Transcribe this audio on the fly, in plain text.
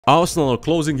Arsenal are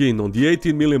closing in on the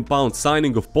 £18 million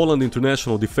signing of Poland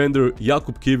international defender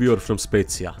Jakub Kiwior from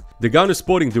Spezia. The Gunners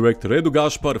sporting director Edu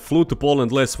Gaspar flew to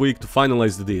Poland last week to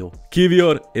finalize the deal.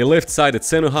 Kiwior, a left-sided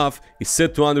centre-half, is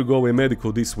set to undergo a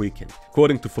medical this weekend,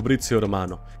 according to Fabrizio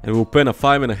Romano, and will pen a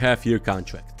 5.5-year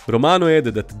contract. Romano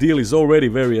added that the deal is already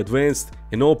very advanced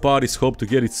and all parties hope to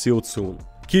get it sealed soon.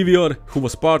 Kiwior, who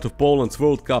was part of Poland's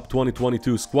World Cup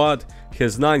 2022 squad,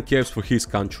 has 9 caps for his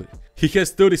country. He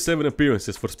has 37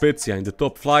 appearances for Spezia in the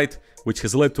top flight, which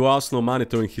has led to Arsenal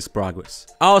monitoring his progress.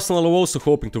 Arsenal are also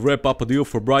hoping to wrap up a deal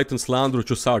for Brighton's Leandro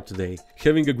Trossard today,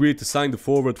 having agreed to sign the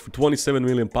forward for £27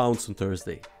 million on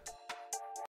Thursday.